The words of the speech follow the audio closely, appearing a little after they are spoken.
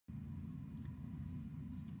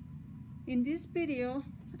In this video,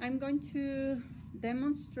 I'm going to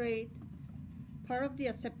demonstrate part of the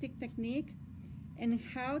aseptic technique and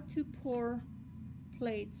how to pour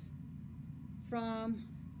plates from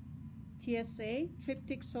TSA,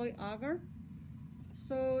 Tryptic Soy Agar.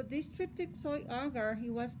 So this Tryptic Soy Agar, it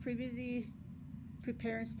was previously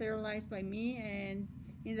prepared and sterilized by me, and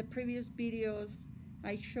in the previous videos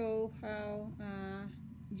I show how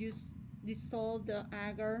you dissolve the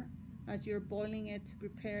agar as you're boiling it to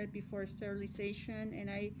prepare it before sterilization, and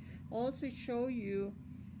I also show you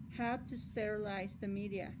how to sterilize the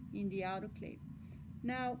media in the autoclave.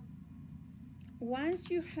 Now, once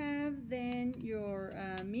you have then your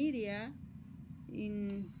media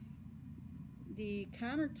in the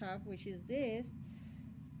countertop, which is this,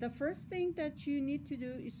 the first thing that you need to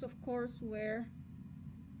do is, of course, wear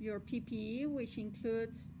your PPE, which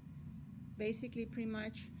includes basically pretty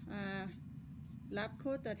much lab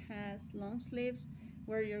coat that has long sleeves.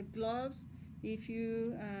 Wear your gloves. If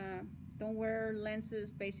you don't wear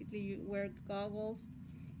lenses, basically you wear goggles,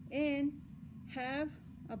 and have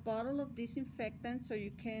a bottle of disinfectant so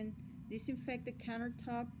you can disinfect the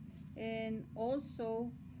countertop, and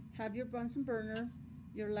also have your Bunsen burner,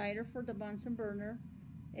 your lighter for the Bunsen burner,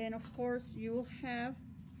 and of course you will have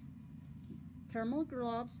thermal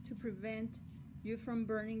gloves to prevent you from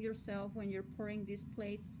burning yourself when you're pouring these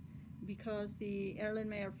plates, because the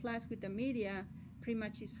Erlenmeyer flask with the media pretty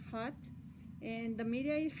much is hot, and the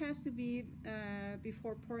media, it has to be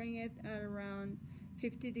before pouring it at around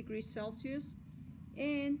 50 degrees Celsius.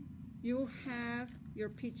 And you have your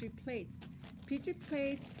Petri plates. Petri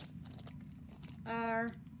plates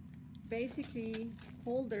are basically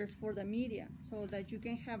holders for the media so that you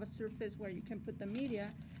can have a surface where you can put the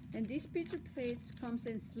media. And these Petri plates comes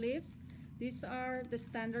in sleeves. These are the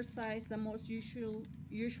standard size, the most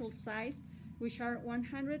usual size, which are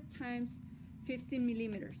 100 times 50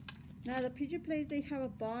 millimeters. Now the Petri plates, they have a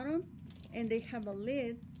bottom and they have a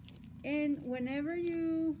lid, and whenever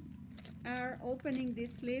you are opening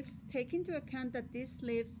these sleeves, take into account that these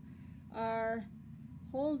sleeves are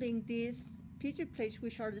holding these Petri plates,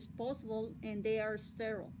 which are disposable, and they are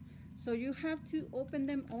sterile. So you have to open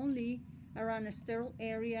them only around a sterile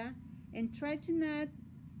area, and try to not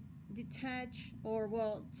detach or,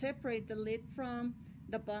 well, separate the lid from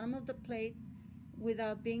the bottom of the plate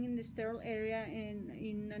without being in the sterile area and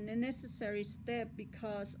in an unnecessary step,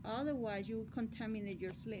 because otherwise you will contaminate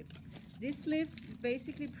your sleeves. These sleeves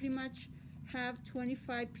basically pretty much have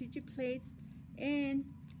 25 Petri plates, and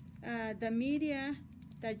the media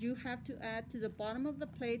that you have to add to the bottom of the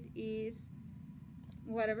plate is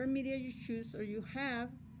whatever media you choose or you have,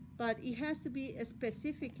 but it has to be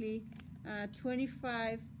specifically 20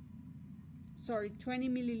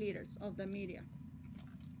 milliliters of the media.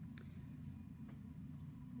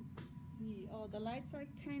 Let's see. Oh, the lights are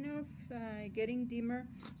kind of getting dimmer,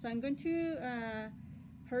 so I'm going to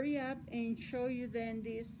hurry up and show you then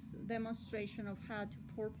this demonstration of how to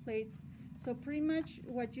pour plates. So pretty much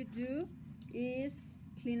what you do is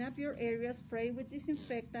clean up your area, spray with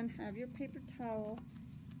disinfectant, have your paper towel,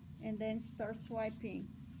 and then start swiping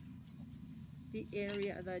the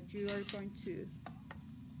area that you are going to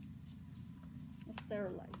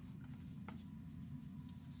sterilize.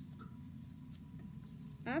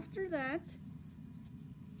 After that,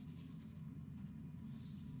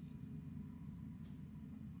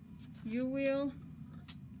 you will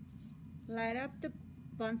light up the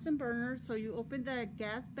Bunsen burner. So you open the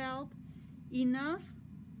gas valve enough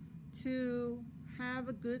to have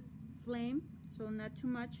a good flame, so not too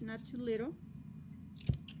much, not too little.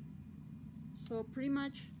 So pretty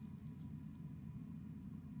much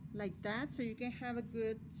like that, so you can have a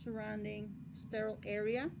good surrounding sterile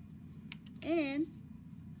area. And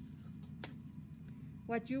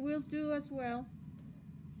what you will do as well,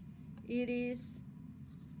 it is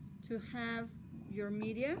to have your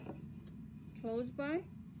media close by.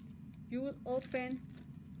 You will open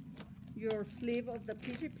your sleeve of the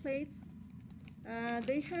Petri plates.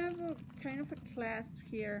 They have a kind of a clasp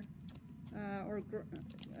here, or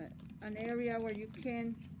an area where you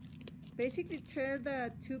can basically tear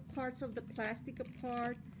the two parts of the plastic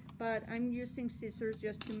apart, but I'm using scissors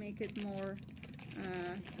just to make it more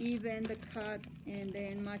even, the cut, and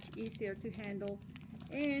then much easier to handle.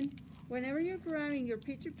 And whenever you're grabbing your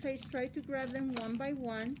Petri plates, try to grab them one by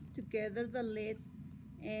one, together the lid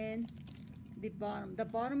and the bottom. The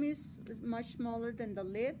bottom is much smaller than the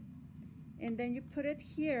lid, and then you put it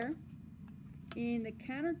here in the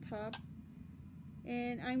countertop,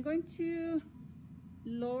 and I'm going to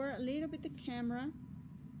lower a little bit the camera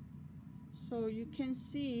so you can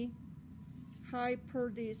see how I pour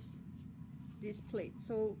this plate.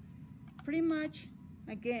 So pretty much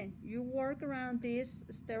again, you work around this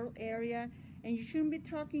sterile area, and you shouldn't be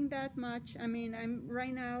talking that much. I mean,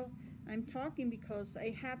 I'm talking because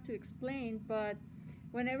I have to explain, but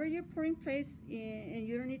whenever you're pouring plates and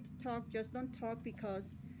you don't need to talk, just don't talk,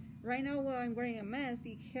 because right now while I'm wearing a mask,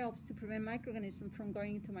 it helps to prevent microorganisms from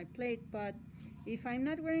going into my plate. But if I'm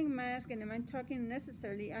not wearing a mask and I'm talking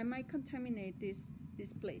unnecessarily, I might contaminate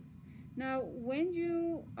these plates. Now, when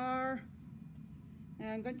you are,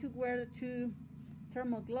 I'm going to wear the 2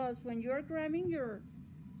 thermal gloves. When you're grabbing your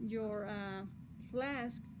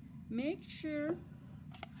flask, make sure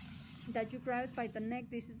that you grab it by the neck.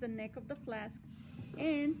 This is the neck of the flask.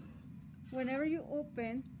 And whenever you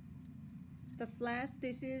open the flask,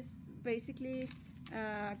 this is basically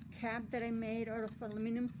a cap that I made out of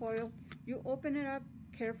aluminum foil. You open it up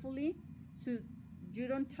carefully so you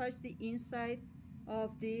don't touch the inside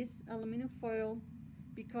of this aluminum foil,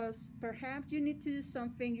 because perhaps you need to do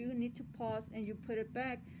something, you need to pause and you put it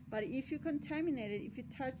back. But if you contaminate it, if you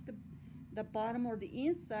touch the bottom or the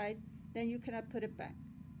inside, then you cannot put it back.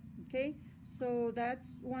 Okay, so that's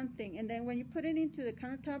one thing. And then when you put it into the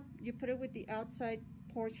countertop, you put it with the outside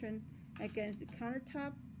portion against the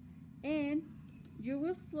countertop, and you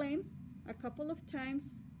will flame a couple of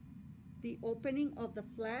times the opening of the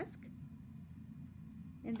flask,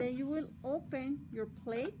 and then you will open your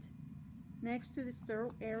plate next to the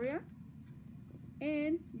sterile area,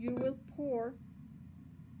 and you will pour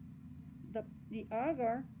the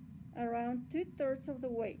agar around 2/3 of the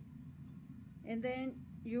way, and then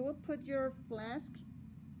you will put your flask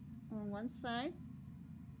on one side,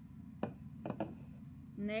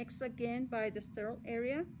 next again by the sterile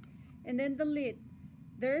area, and then the lid.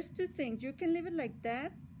 There's 2 things. You can leave it like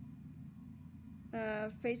that,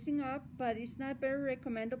 facing up, but it's not very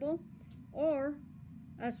recommendable. Or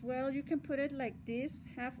as well, you can put it like this,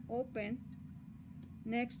 half open,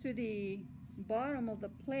 next to the bottom of the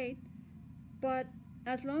plate. But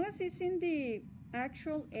as long as it's in the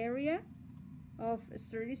actual area of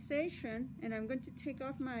sterilization, and I'm going to take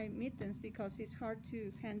off my mittens because it's hard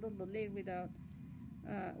to handle the lid without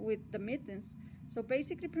with the mittens. So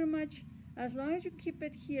basically, pretty much, as long as you keep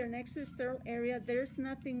it here next to the sterile area, there's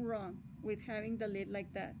nothing wrong with having the lid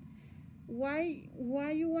like that.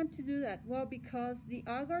 Why you want to do that? Well, because the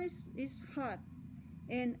agar is hot,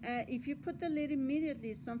 and if you put the lid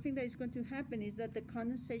immediately, something that is going to happen is that the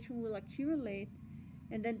condensation will accumulate,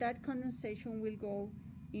 and then that condensation will go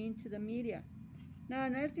into the media. Now,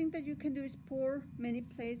 another thing that you can do is pour many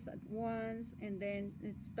plates at once and then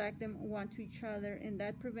stack them one to each other, and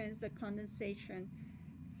that prevents the condensation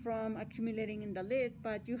from accumulating in the lid.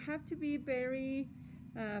 But you have to be very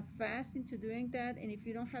fast into doing that, and if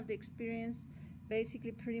you don't have the experience,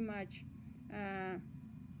 basically pretty much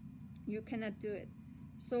you cannot do it.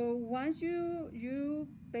 So once you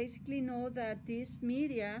basically know that this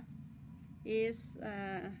media is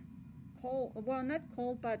cold, well, not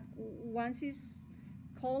cold, but once it's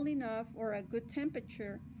cold enough or a good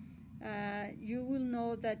temperature, you will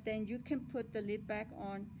know that then you can put the lid back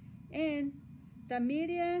on. And the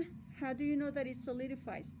media, how do you know that it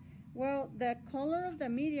solidifies? Well, the color of the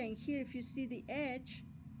media in here, if you see the edge,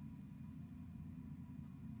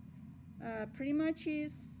 pretty much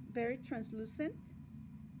is very translucent,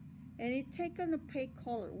 and it takes an opaque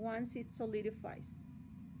color once it solidifies.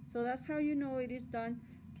 So that's how you know it is done.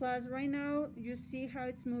 Plus, right now, you see how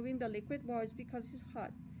it's moving the liquid. Well, it's because it's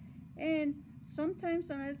hot. And sometimes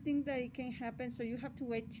another thing that it can happen, so you have to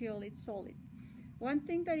wait till it's solid. One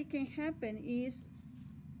thing that it can happen is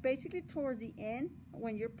basically towards the end,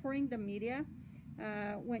 when you're pouring the media,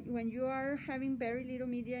 when you are having very little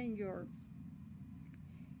media in your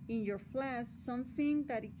flask, something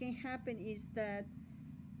that it can happen is that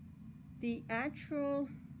the actual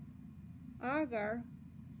agar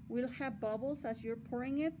will have bubbles as you're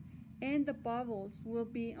pouring it, and the bubbles will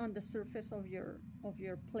be on the surface of your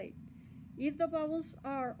plate. If the bubbles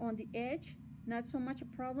are on the edge, not so much a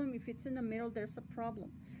problem. If it's in the middle, there's a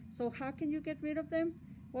problem. So how can you get rid of them?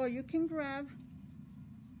 Well, you can grab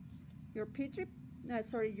your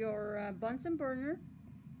Bunsen burner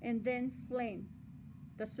and then flame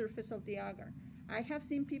the surface of the agar. I have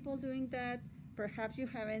seen people doing that. Perhaps you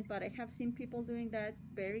haven't, but I have seen people doing that.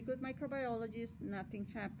 Very good microbiologists, nothing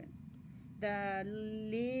happens.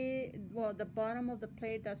 The bottom of the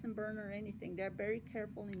plate doesn't burn or anything. They're very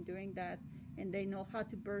careful in doing that, and they know how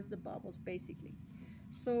to burst the bubbles, basically.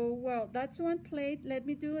 So, well, that's one plate. Let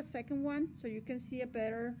me do a second one so you can see a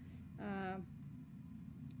better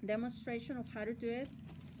demonstration of how to do it.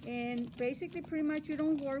 And basically, pretty much, you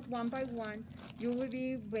don't work one by one. You will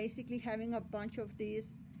be basically having a bunch of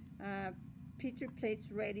these Petri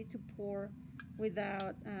plates ready to pour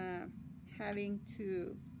without having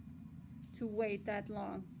to wait that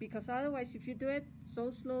long, because otherwise if you do it so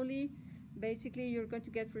slowly, basically you're going to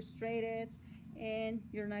get frustrated and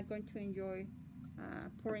you're not going to enjoy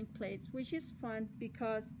pouring plates, which is fun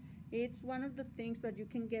because it's one of the things that you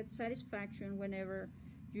can get satisfaction whenever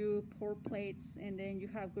you pour plates and then you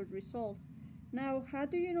have good results. Now, how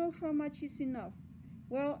do you know how much is enough?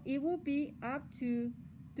 Well, it will be up to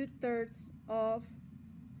 2/3 of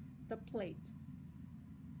the plate,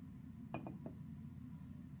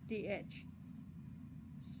 the edge.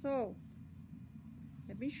 So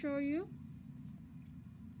let me show you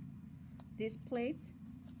this plate.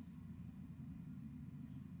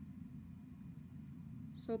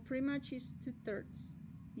 So pretty much is 2/3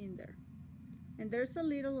 in there, and there's a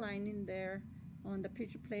little line in there on the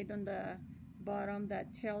Petri plate on the bottom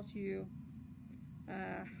that tells you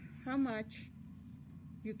how much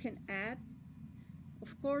you can add.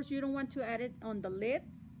 Of course, you don't want to add it on the lid,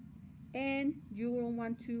 and you don't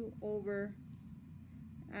want to over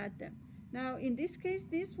add them. Now in this case,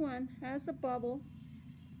 this one has a bubble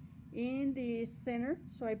in the center,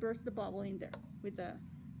 so I burst the bubble in there with the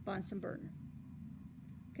Bunsen burner.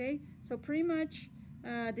 Okay, so pretty much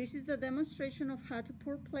this is the demonstration of how to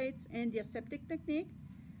pour plates and the aseptic technique.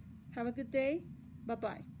 Have a good day.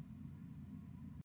 Bye-bye.